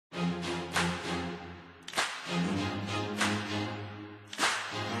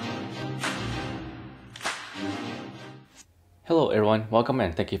Hello everyone, welcome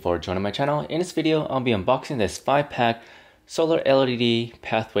and thank you for joining my channel. In this video, I'll be unboxing this 5-pack solar LED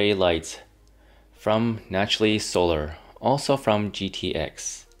pathway lights from Naturally Solar, also from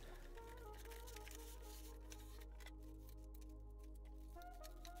GTX.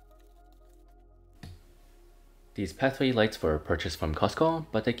 These pathway lights were purchased from Costco,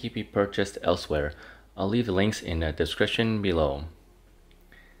 but they can be purchased elsewhere. I'll leave the links in the description below.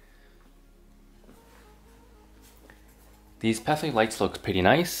 These pathway lights look pretty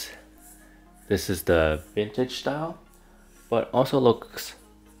nice. This is the vintage style, but also looks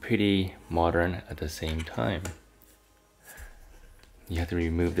pretty modern at the same time. You have to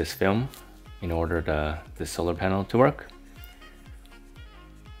remove this film in order the solar panel to work.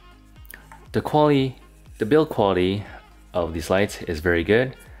 The build quality of these lights is very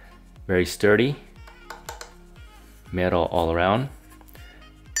good, very sturdy, metal all around.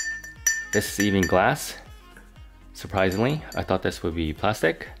 This is even glass. Surprisingly, I thought this would be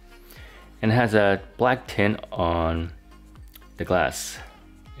plastic, and it has a black tint on the glass,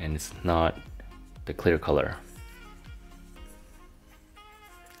 and it's not the clear color.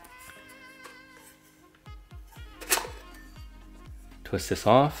 Twist this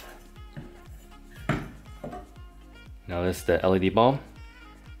off. Now this is the LED bulb.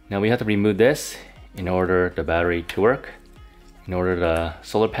 Now we have to remove this in order the battery to work, in order the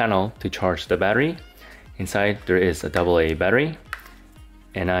solar panel to charge the battery. Inside there is a AA battery,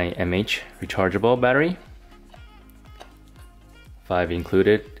 NiMh rechargeable battery, 5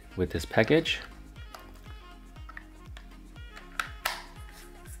 included with this package.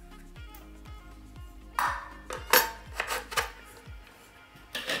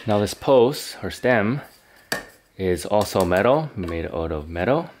 Now this post or stem is also metal, made out of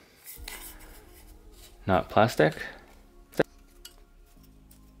metal, not plastic.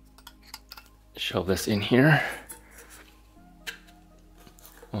 Shove this in here.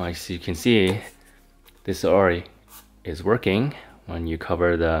 Well, as you can see, this already is working when you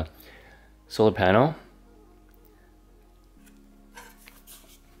cover the solar panel.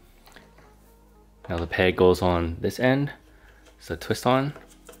 Now the peg goes on this end, so twist on.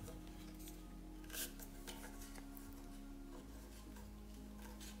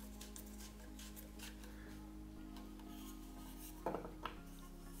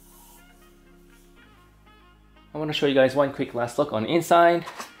 I want to show you guys one quick last look on the inside.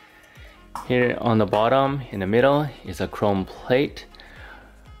 Here on the bottom in the middle is a chrome plate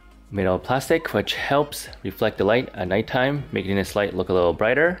made of plastic, which helps reflect the light at nighttime, making this light look a little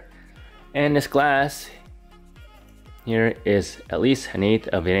brighter. And this glass here is at least 1/8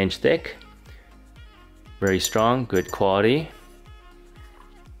 of an inch thick. Very strong, good quality.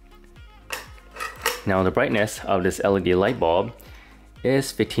 Now the brightness of this LED light bulb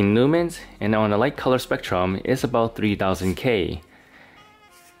is 15 lumens, and on the light color spectrum is about 3000 K.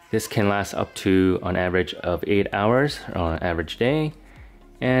 This can last up to an average of 8 hours on an average day,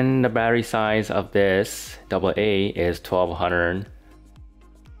 and the battery size of this AA is 1200